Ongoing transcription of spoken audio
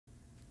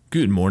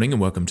Good morning and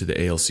welcome to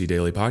the ALC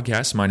Daily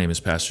Podcast. My name is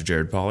Pastor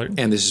Jared Pollard.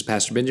 And this is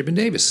Pastor Benjamin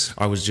Davis.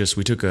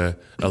 We took a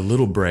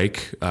little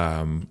break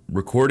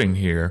recording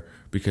here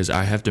because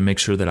I have to make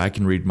sure that I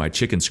can read my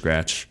chicken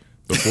scratch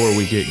before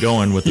we get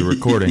going with the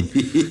recording.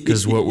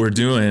 Because what we're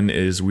doing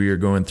is we are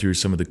going through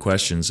some of the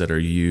questions that are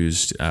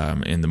used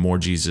in the More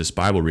Jesus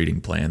Bible reading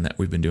plan that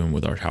we've been doing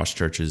with our house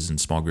churches and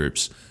small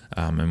groups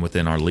and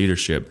within our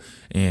leadership.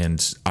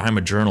 And I'm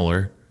a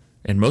journaler.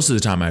 And most of the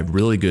time I have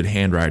really good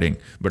handwriting,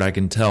 but I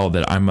can tell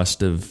that I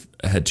must have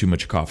had too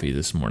much coffee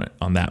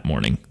on that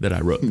morning that I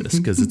wrote this,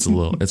 because it's a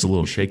little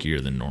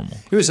shakier than normal.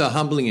 It was a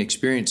humbling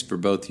experience for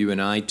both you and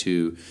I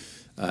to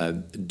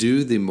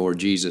do the More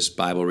Jesus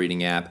Bible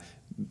reading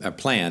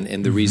plan,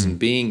 and the reason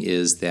being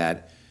is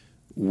that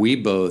we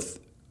both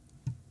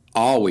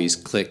always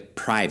click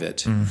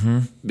private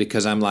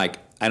because I'm like,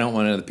 I don't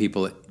want other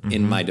people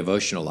in my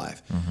devotional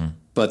life.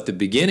 But the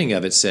beginning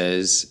of it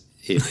says,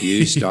 if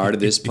you started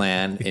this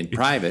plan in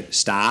private,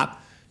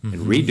 stop and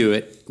redo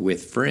it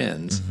with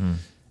friends.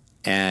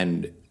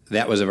 And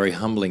that was a very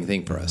humbling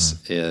thing for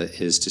us,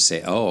 is to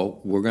say,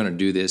 oh, we're going to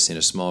do this in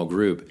a small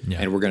group,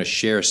 and we're going to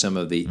share some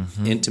of the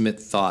intimate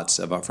thoughts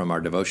from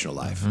our devotional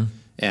life.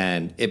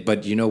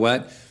 But you know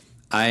what?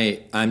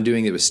 I'm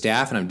doing it with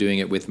staff, and I'm doing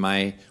it with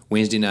my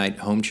Wednesday night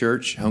home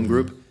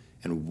group,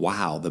 and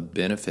wow, the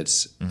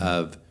benefits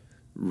of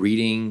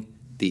reading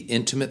the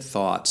intimate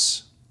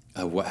thoughts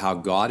of how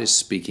God is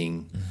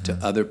speaking to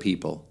other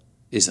people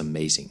is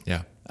amazing.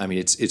 Yeah. I mean,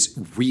 it's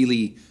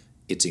really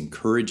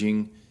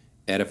encouraging,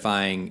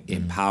 edifying,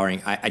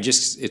 empowering.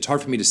 It's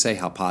hard for me to say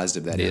how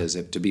positive that is,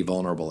 to be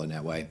vulnerable in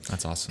that way.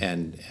 That's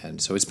awesome.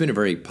 And so it's been a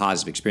very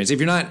positive experience. If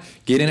you're not,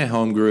 get in a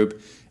home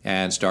group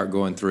and start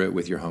going through it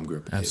with your home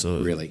group.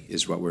 Absolutely. It really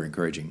is what we're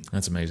encouraging.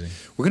 That's amazing.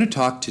 We're going to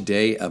talk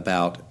today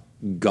about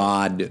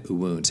God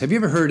wounds. Have you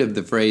ever heard of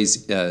the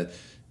phrase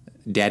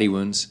daddy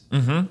wounds?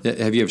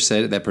 Have you ever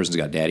said it? That person's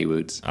got daddy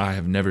wounds. I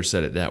have never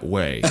said it that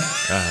way,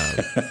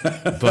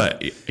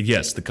 but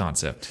yes, the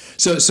concept.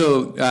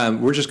 So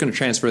we're just going to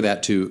transfer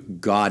that to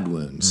God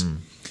wounds.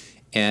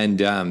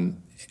 And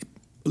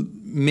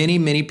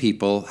many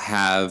people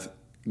have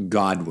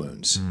God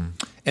wounds,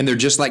 and they're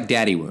just like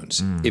daddy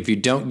wounds. If you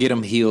don't get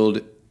them healed,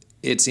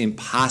 it's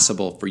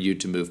impossible for you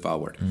to move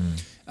forward.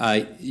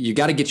 You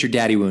got to get your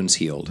daddy wounds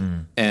healed,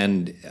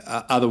 and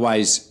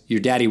otherwise your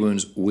daddy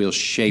wounds will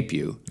shape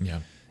you. Yeah.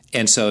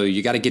 And so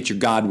you got to get your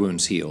God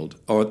wounds healed,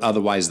 or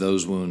otherwise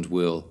those wounds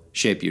will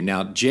shape you.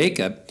 Now,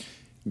 Jacob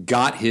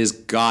got his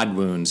God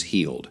wounds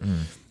healed,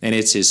 and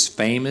it's his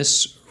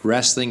famous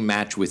wrestling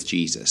match with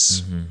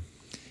Jesus.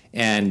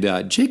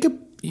 And Jacob,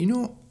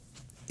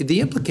 the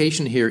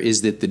implication here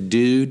is that the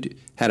dude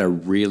had a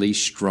really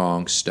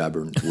strong,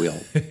 stubborn will.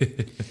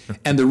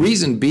 And the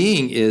reason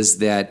being is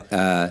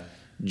that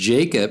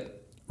Jacob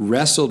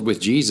wrestled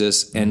with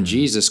Jesus, and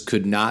Jesus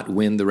could not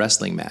win the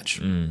wrestling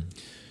match.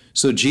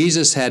 So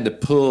Jesus had to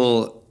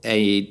pull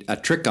a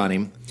trick on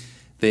him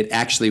that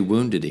actually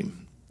wounded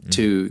him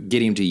to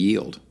get him to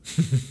yield.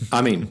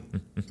 I mean,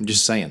 I'm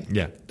just saying.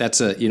 Yeah. That's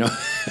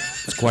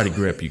It's quite a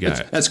grip you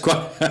got. That's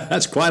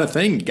quite a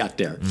thing you got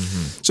there.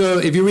 So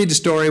if you read the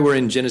story, we're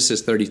in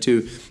Genesis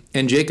 32,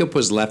 and Jacob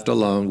was left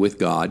alone with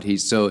God.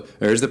 So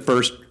there's the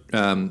first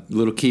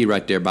little key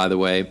right there, by the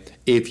way.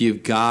 If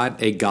you've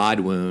got a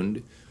God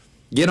wound,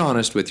 get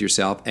honest with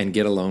yourself and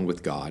get alone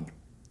with God,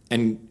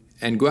 and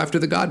go after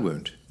the God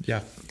wound.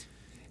 Yeah.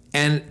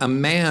 And a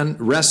man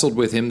wrestled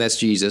with him, that's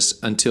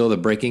Jesus, until the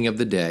breaking of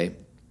the day.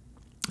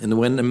 And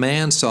when the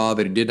man saw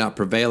that he did not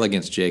prevail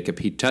against Jacob,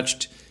 he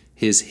touched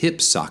his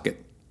hip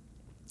socket,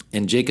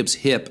 and Jacob's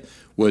hip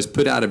was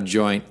put out of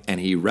joint, and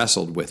he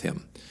wrestled with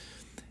him.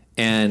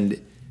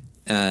 And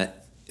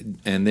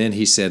then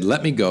he said,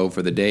 "Let me go,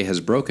 for the day has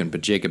broken."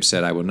 But Jacob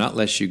said, "I will not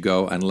let you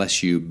go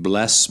unless you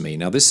bless me."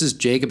 Now, this is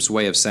Jacob's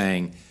way of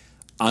saying,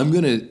 I'm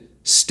going to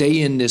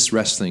stay in this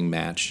wrestling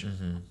match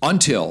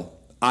until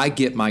I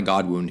get my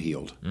God wound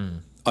healed,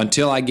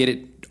 until I get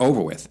it over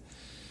with.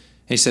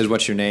 He says,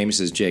 "What's your name?" He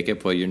says,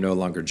 "Jacob." "Well, you're no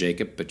longer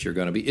Jacob, but you're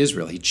going to be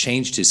Israel." He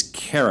changed his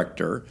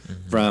character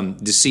from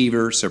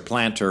deceiver,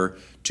 supplanter,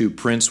 to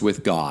prince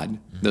with God.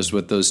 That's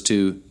what those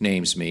two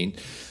names mean.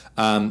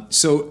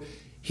 So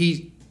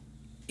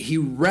he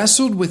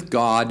wrestled with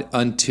God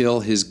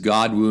until his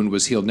God wound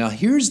was healed. Now,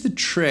 here's the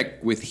trick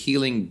with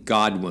healing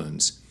God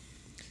wounds.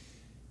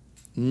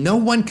 No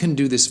one can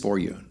do this for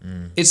you.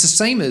 It's the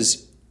same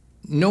as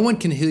no one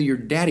can heal your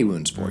daddy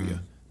wounds for you.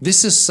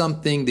 This is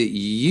something that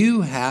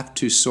you have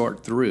to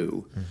sort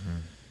through.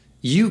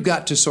 You've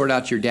got to sort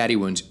out your daddy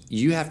wounds.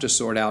 You have to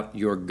sort out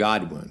your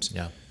God wounds.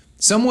 Yeah.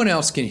 Someone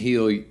else can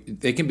heal.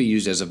 They can be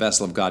used as a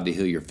vessel of God to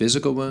heal your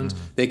physical wounds.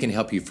 They can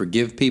help you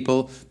forgive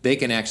people. They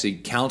can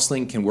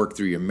counseling can work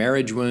through your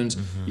marriage wounds,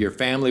 your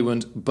family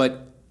wounds.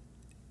 But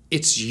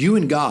it's you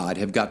and God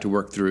have got to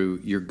work through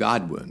your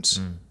God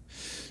wounds.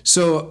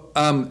 So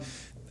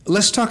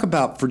let's talk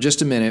about, for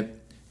just a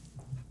minute,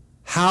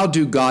 how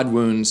do God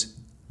wounds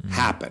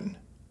happen?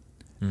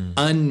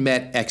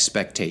 Unmet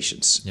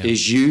expectations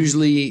is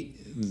usually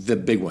the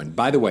big one.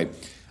 By the way,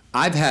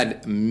 I've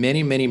had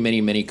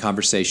many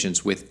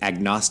conversations with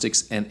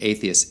agnostics and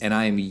atheists, and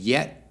I am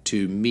yet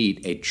to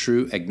meet a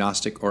true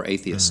agnostic or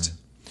atheist.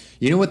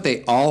 You know what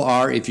they all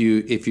are if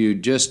you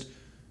just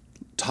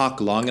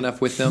talk long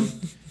enough with them?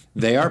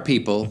 They are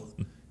people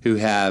who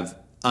have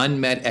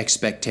unmet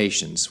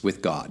expectations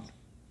with God.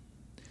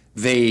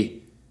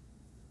 They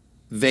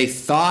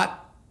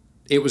thought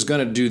it was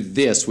going to do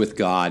this with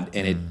God,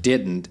 and it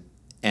didn't.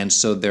 And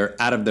so they're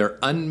out of their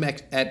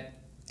unmet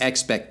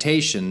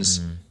expectations,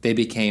 they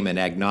became an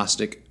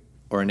agnostic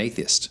or an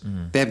atheist.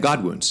 They have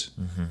God wounds.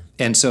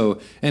 And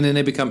then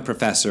they become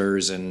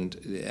professors and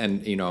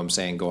you know what I'm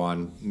saying, go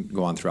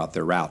on throughout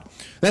their route.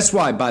 That's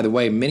why, by the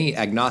way, many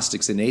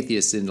agnostics and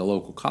atheists in the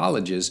local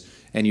colleges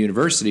and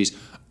universities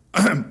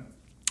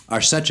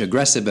are such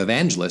aggressive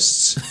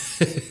evangelists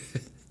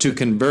to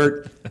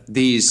convert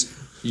these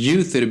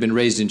youth that have been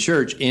raised in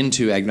church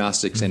into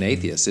agnostics and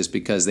atheists, is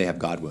because they have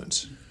God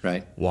wounds,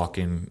 right?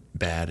 Walking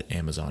bad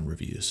Amazon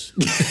reviews.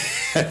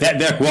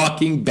 They're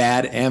walking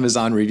bad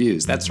Amazon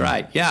reviews. That's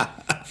right. Yeah.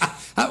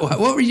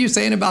 What were you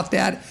saying about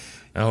that?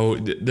 Oh,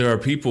 there are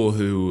people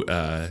who,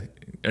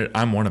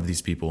 I'm one of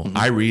these people.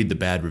 I read the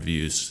bad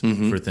reviews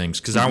for things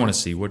because I want to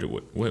see what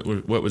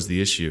was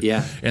the issue.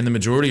 Yeah. And the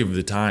majority of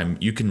the time,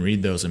 you can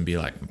read those and be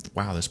like,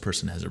 wow, this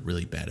person has a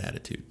really bad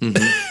attitude.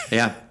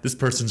 Yeah. This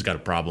person's got a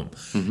problem.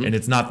 And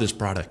it's not this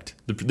product.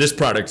 This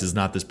product is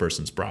not this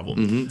person's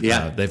problem.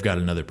 Yeah. They've got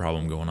another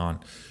problem going on.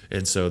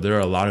 And so there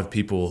are a lot of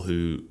people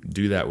who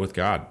do that with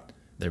God.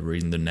 They're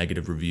reading the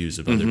negative reviews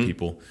of other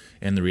people.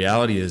 And the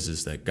reality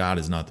is that God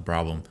is not the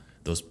problem.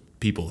 Those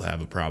people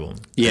have a problem.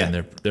 Yeah.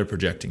 And they're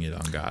projecting it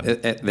on God.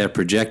 They're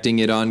projecting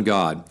it on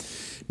God.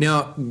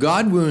 Now,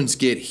 God wounds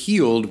get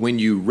healed when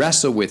you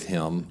wrestle with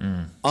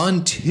Him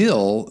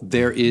until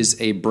there is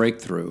a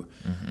breakthrough.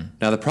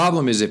 Now, the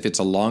problem is if it's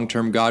a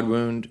long-term God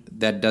wound,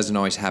 that doesn't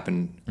always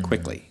happen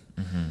quickly.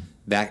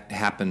 That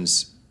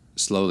happens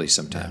slowly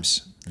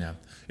sometimes. Yeah.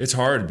 It's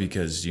hard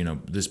because, you know,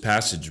 this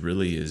passage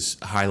really is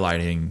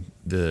highlighting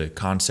the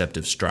concept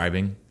of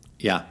striving,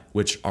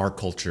 which our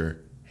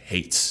culture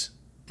hates.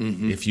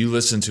 If you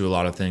listen to a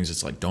lot of things,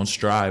 it's like, don't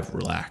strive,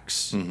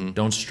 relax.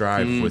 Don't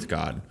strive with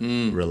God,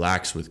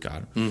 relax with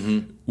God,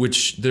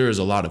 which there is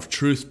a lot of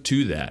truth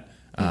to that.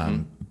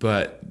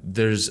 But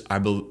there's, I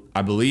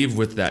believe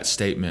with that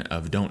statement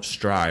of don't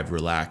strive,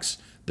 relax,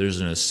 there's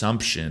an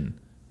assumption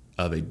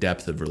of a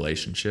depth of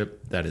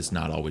relationship that is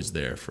not always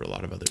there for a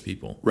lot of other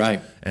people.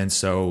 Right. And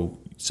so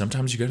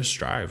sometimes you got to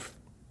strive.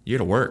 You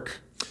got to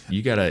work.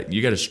 You got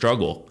to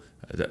struggle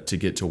to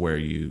get to where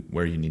you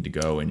need to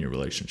go in your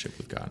relationship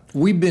with God.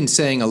 We've been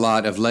saying a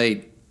lot of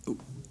late,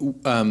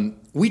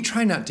 we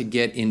try not to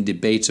get in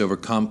debates over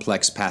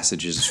complex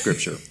passages of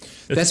Scripture.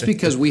 That's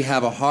because we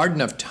have a hard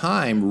enough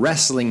time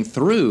wrestling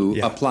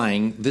through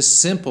applying the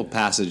simple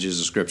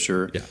passages of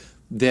Scripture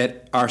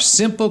that are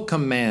simple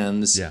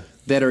commands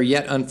that are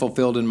yet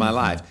unfulfilled in my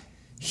life.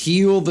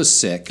 Heal the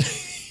sick,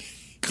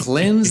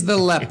 cleanse the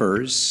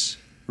lepers,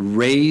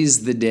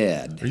 raise the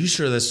dead. Are you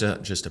sure that's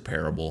just a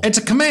parable? It's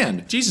a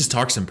command. Jesus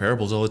talks in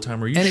parables all the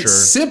time. Are you and sure? And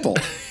it's simple.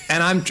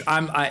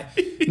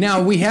 And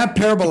now we have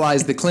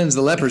parabolized the cleanse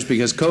the lepers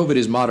because COVID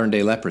is modern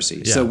day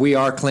leprosy. So we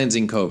are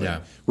cleansing COVID. Yeah.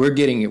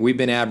 We've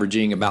been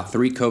averaging about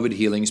 3 COVID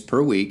healings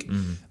per week.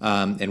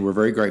 And we're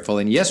very grateful.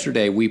 And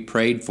yesterday we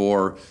prayed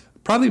for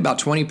probably about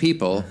 20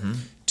 people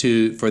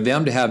for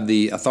them to have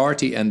the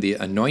authority and the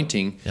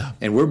anointing,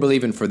 and we're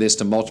believing for this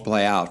to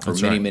multiply out for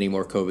many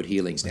more COVID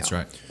healings now. That's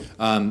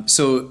right.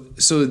 So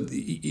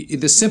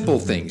the simple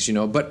things, you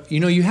know, but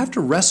you know, you have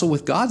to wrestle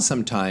with God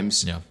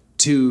sometimes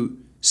to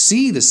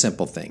see the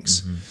simple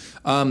things.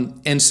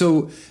 And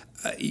so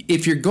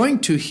if you're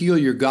going to heal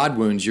your God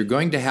wounds, you're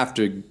going to have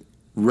to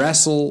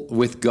wrestle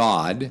with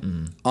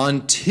God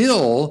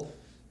until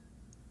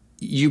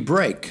you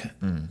break,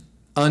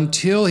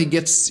 until He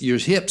gets your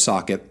hip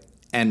socket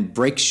and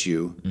breaks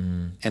you,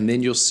 and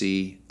then you'll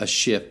see a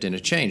shift and a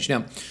change.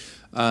 Now,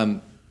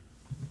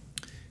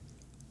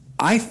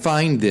 I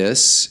find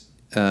this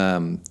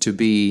to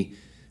be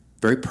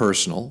very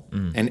personal,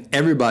 and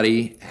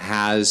everybody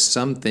has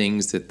some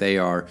things that they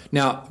are.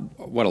 Now,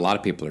 what a lot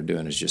of people are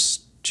doing is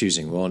just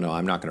choosing, well, no,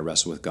 I'm not going to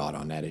wrestle with God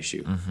on that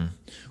issue.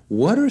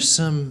 What are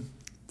some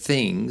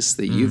things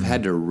that you've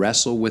had to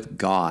wrestle with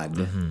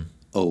God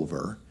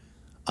over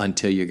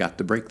until you got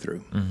the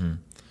breakthrough?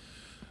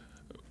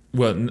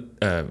 Well,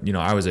 you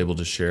know, I was able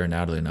to share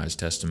Natalie and I's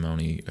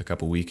testimony a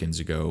couple weekends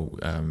ago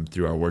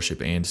through our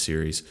Worship And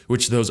series,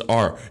 which those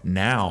are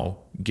now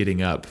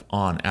getting up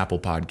on Apple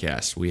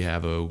Podcasts. We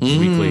have a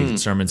weekly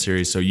sermon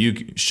series, so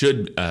you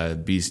should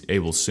be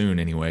able soon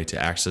anyway to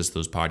access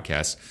those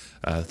podcasts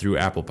through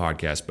Apple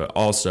Podcasts, but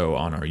also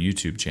on our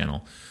YouTube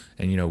channel.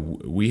 And, you know,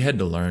 we had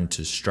to learn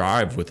to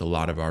strive with a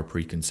lot of our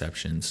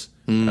preconceptions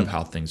of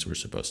how things were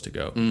supposed to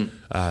go.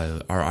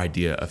 Our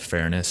idea of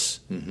fairness,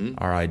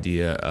 our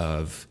idea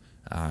of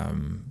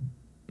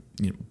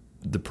you know,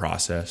 the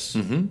process,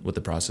 what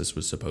the process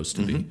was supposed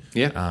to be.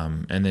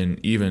 And then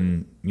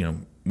even, you know,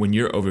 when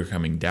you're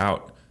overcoming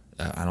doubt,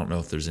 I don't know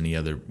if there's any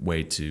other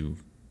way to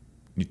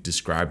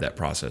describe that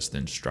process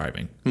than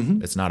striving.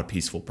 It's not a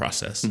peaceful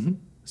process.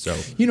 So,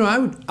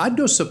 I'd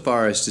go so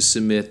far as to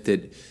submit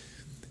that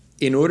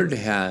in order to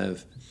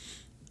have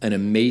an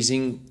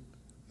amazing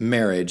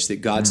marriage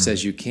that God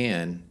says you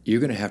can, you're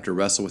going to have to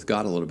wrestle with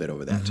God a little bit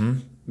over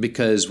that.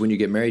 Because when you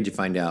get married, you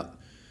find out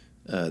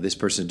this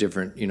person's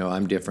different.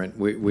 I'm different.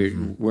 We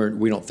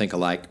don't think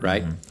alike,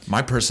 right?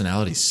 My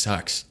personality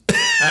sucks.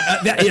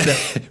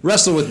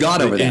 Wrestle with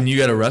God over that. And you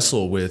got to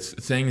wrestle with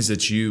things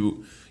that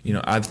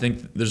I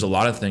think there's a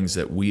lot of things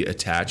that we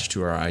attach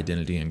to our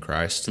identity in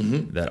Christ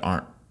that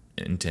aren't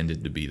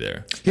intended to be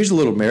there. Here's a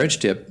little marriage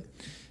tip.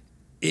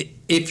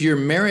 If your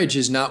marriage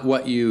is not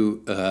what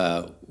you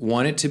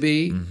want it to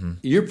be,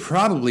 you're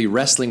probably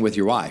wrestling with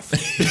your wife.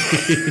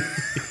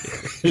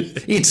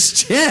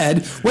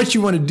 Instead, what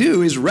you want to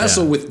do is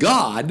wrestle with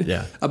God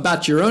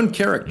about your own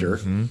character,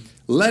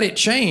 let it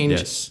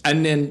change,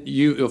 and then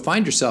you'll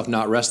find yourself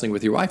not wrestling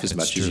with your wife as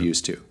much as you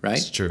used to, right?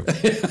 It's true.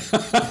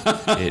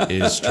 It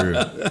is true.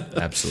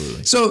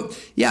 Absolutely. So,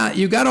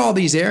 you got all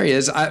these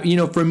areas.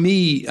 For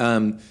me,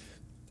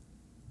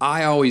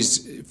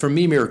 for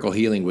me, miracle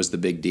healing was the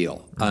big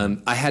deal.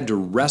 I had to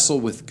wrestle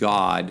with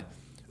God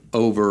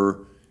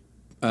over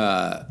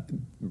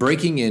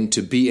breaking in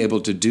to be able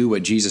to do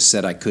what Jesus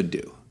said I could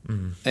do,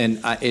 and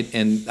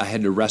I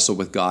had to wrestle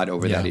with God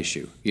over that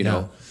issue.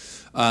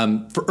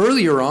 For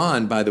earlier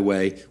on, by the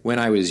way, when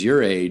I was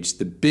your age,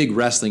 the big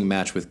wrestling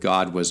match with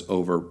God was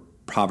over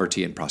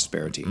poverty and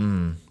prosperity.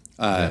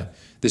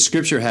 The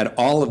Scripture had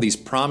all of these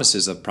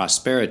promises of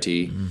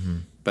prosperity,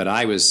 but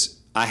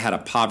I had a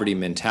poverty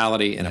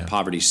mentality and a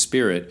poverty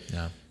spirit,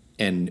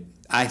 and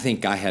I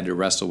think I had to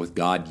wrestle with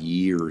God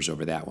years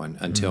over that one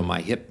until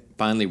my hip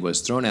finally was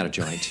thrown out of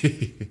joint,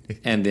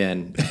 and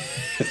then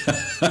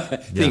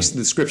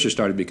the Scripture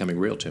started becoming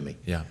real to me.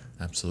 Yeah,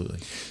 absolutely.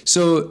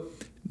 So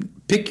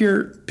pick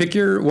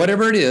your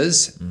whatever it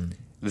is,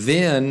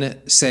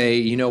 then say,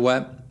 you know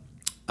what,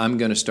 I'm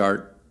going to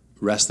start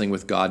wrestling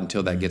with God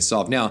until that gets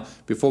solved. Now,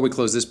 before we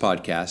close this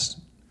podcast,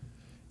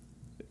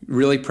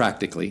 really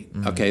practically,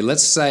 okay,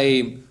 let's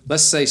say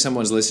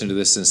someone's listening to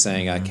this and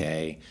saying,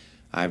 okay,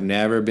 I've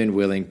never been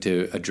willing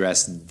to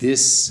address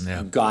this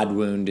God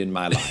wound in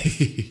my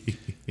life.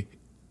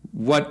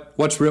 What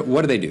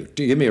do they do?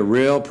 Give me a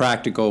real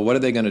practical. What are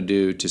they going to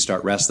do to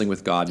start wrestling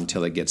with God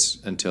until they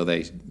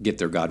get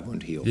their God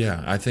wound healed?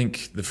 Yeah, I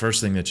think the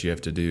first thing that you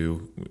have to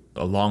do,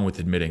 along with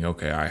admitting,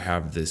 okay, I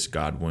have this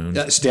God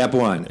wound. Step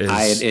one,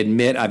 I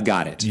admit I've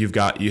got it.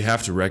 You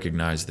have to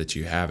recognize that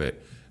you have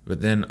it.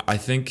 But then I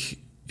think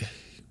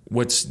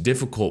what's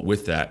difficult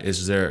with that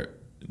is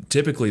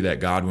typically that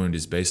God wound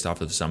is based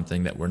off of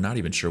something that we're not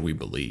even sure we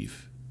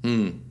believe.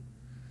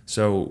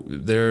 So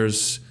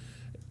there's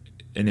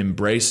an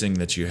embracing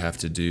that you have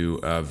to do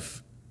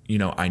of,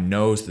 I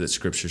know that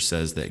Scripture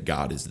says that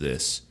God is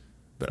this,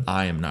 but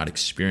I am not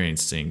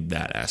experiencing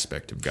that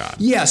aspect of God.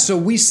 Yeah, so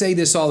we say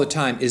this all the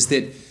time, is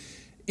that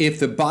if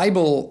the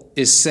Bible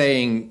is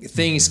saying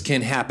things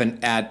can happen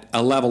at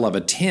a level of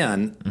a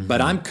 10, but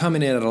I'm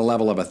coming in at a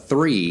level of a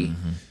 3,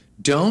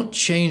 don't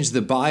change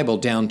the Bible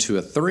down to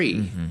a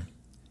 3.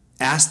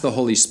 Ask the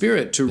Holy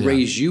Spirit to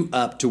raise you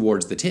up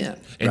towards the 10.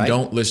 And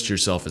don't list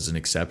yourself as an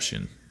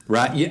exception.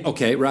 Right. Yeah.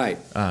 Okay. Right.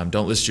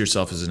 Don't list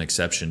yourself as an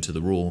exception to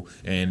the rule,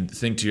 and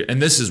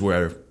and this is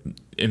where,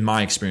 in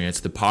my experience,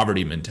 the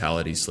poverty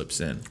mentality slips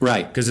in.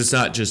 Right. Because it's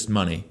not just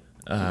money.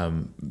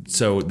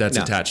 So that's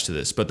attached to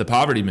this. But the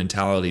poverty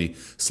mentality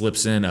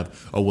slips in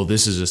of, oh, well,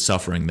 this is a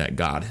suffering that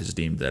God has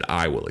deemed that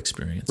I will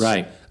experience.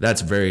 Right.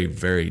 That's very,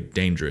 very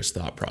dangerous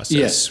thought process.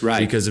 Yes, right.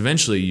 Because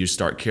eventually you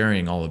start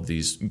carrying all of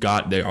these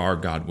they are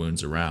God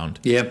wounds around.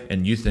 Yep.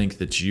 And you think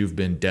that you've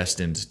been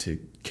destined to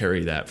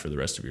carry that for the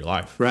rest of your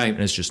life. Right. And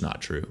it's just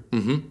not true.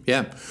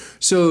 Yeah.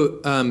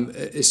 So,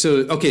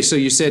 so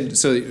you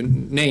said,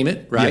 name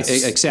it, right?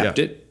 Yes. Accept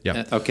it.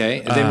 Yeah. Okay.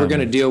 And then we're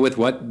going to deal with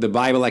what the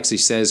Bible actually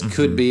says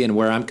could be and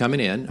where I'm coming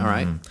in. All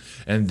right.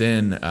 And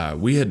then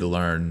we had to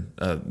learn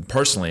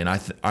personally, and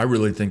I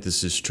really think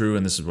this is true,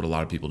 and this is what a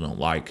lot of people don't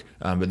like,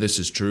 but this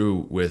is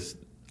true with,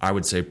 I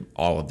would say,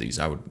 all of these.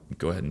 I would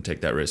go ahead and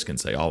take that risk and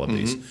say all of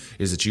these,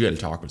 is that you got to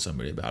talk with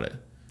somebody about it.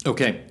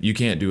 Okay. You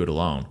can't do it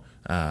alone.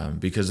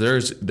 Because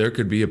there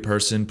could be a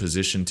person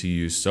positioned to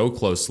you so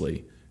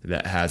closely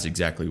that has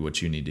exactly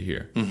what you need to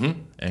hear,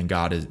 and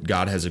God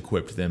has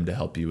equipped them to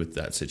help you with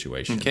that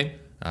situation. Okay,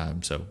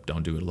 so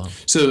don't do it alone.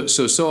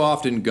 So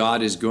often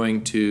God is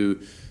going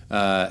to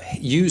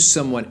use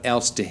someone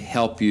else to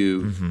help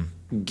you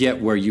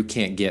get where you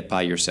can't get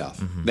by yourself.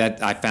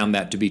 That I found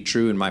that to be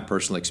true in my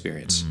personal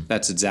experience.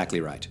 That's exactly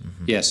right.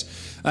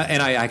 Yes,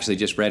 and I actually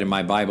just read in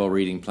my Bible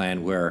reading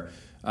plan where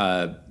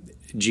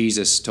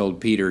Jesus told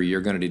Peter,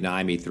 "You're going to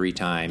deny me 3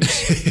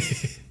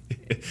 times."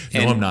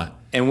 No, I'm not.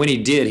 And when he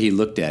did, he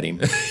looked at him.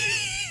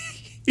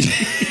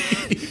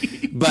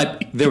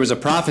 But there was a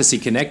prophecy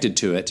connected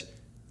to it.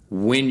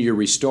 When you're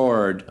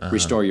restored,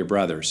 restore your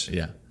brothers.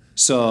 Yeah.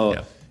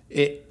 So,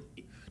 do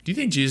you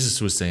think Jesus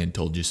was saying,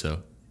 "Told you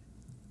so"?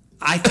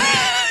 I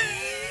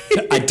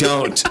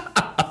don't.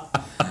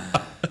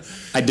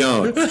 I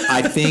don't.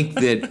 I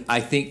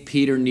think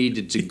Peter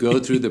needed to go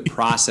through the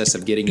process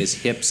of getting his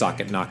hip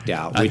socket knocked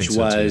out,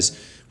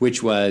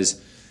 which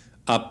was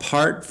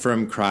apart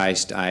from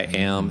Christ, I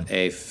am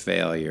a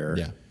failure.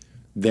 Yeah.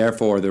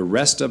 Therefore, the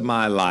rest of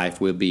my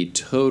life will be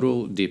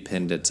total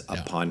dependence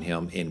upon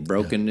him in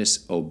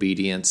brokenness,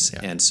 obedience,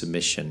 and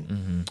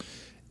submission.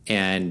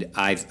 And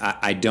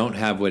I don't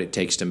have what it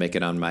takes to make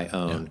it on my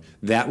own.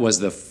 That was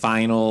the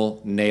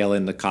final nail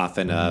in the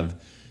coffin of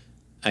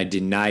I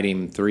denied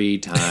him 3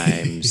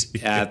 times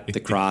at the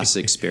cross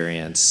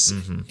experience.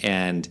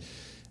 And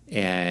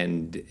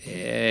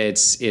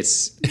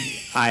it's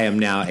I am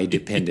now a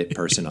dependent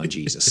person on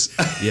Jesus.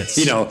 Yes.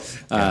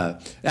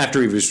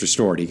 After he was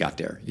restored, he got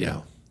there. You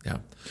know. Yeah.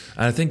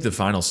 And I think the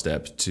final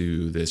step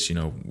to this,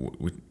 you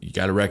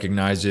got to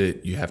recognize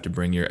it. You have to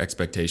bring your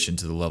expectation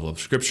to the level of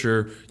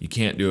Scripture. You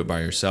can't do it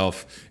by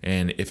yourself.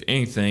 And if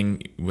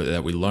anything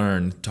that we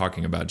learn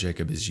talking about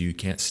Jacob is you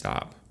can't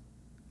stop.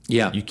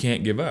 Yeah. You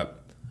can't give up.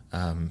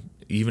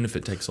 Even if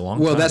it takes a long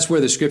time. Well, that's where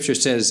the Scripture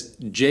says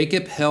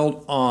Jacob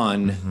held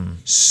on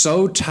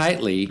so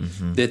tightly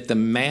that the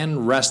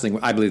man wrestling,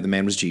 I believe the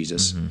man was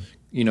Jesus.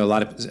 A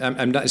lot of,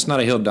 it's not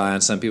a hill to die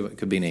on. Some people, it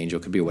could be an angel,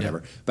 it could be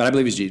whatever. But I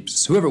believe it's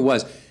Jesus. Whoever it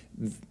was,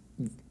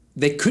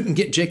 they couldn't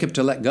get Jacob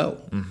to let go.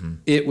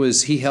 It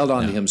was, he held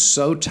on to him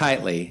so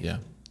tightly. Yeah.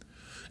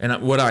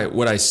 And what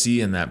I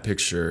see in that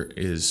picture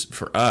is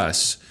for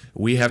us,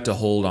 we have to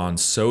hold on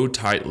so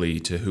tightly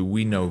to who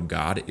we know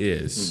God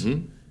is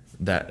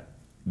that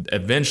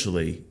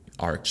eventually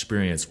our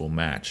experience will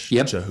match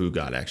to who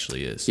God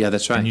actually is. Yeah,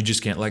 that's right. And you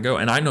just can't let go.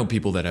 And I know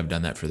people that have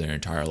done that for their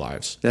entire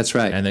lives. That's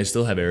right. And they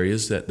still have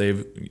areas that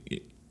they've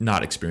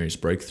not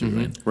experienced breakthrough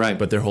in. Right.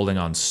 But they're holding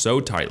on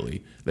so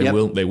tightly, they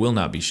will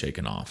not be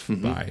shaken off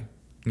by,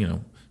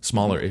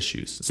 smaller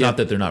issues. It's not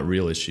that they're not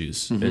real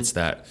issues. It's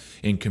that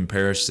in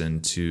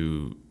comparison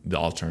to the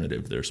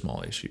alternative, they're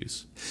small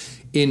issues.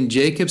 In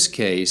Jacob's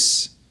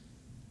case,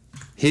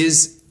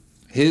 his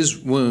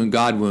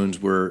God wounds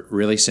were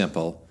really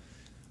simple.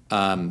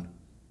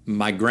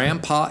 My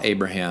grandpa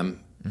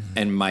Abraham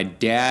and my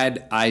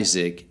dad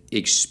Isaac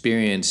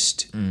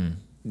experienced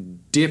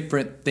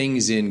different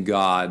things in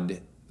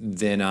God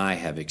than I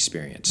have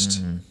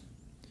experienced.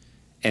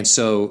 And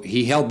so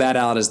he held that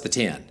out as the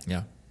 10.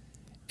 Yeah.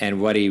 And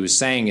what he was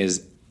saying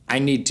is, I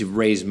need to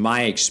raise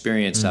my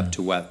experience up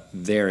to what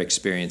their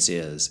experience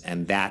is.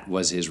 And that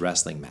was his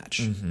wrestling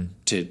match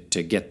to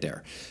get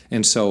there.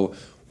 And so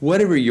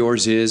whatever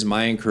yours is,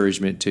 my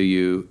encouragement to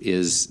you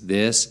is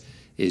this,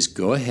 is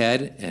go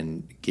ahead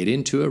and get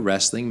into a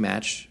wrestling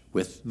match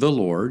with the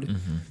Lord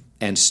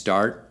and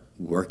start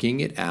working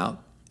it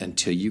out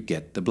until you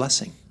get the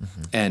blessing.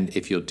 And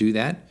if you'll do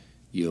that,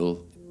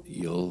 you'll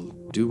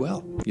do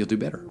well. You'll do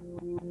better.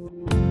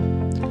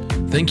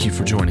 Thank you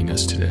for joining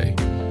us today.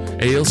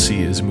 ALC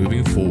is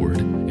moving forward,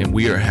 and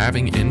we are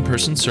having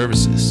in-person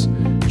services.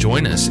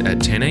 Join us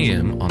at 10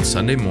 a.m. on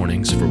Sunday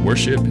mornings for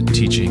worship,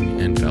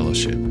 teaching, and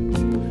fellowship.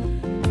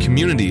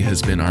 Community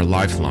has been our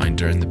lifeline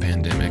during the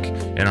pandemic,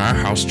 and our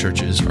house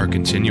churches are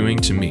continuing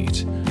to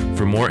meet.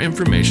 For more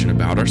information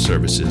about our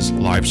services,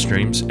 live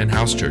streams, and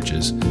house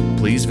churches,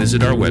 please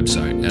visit our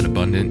website at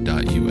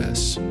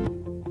abundant.us.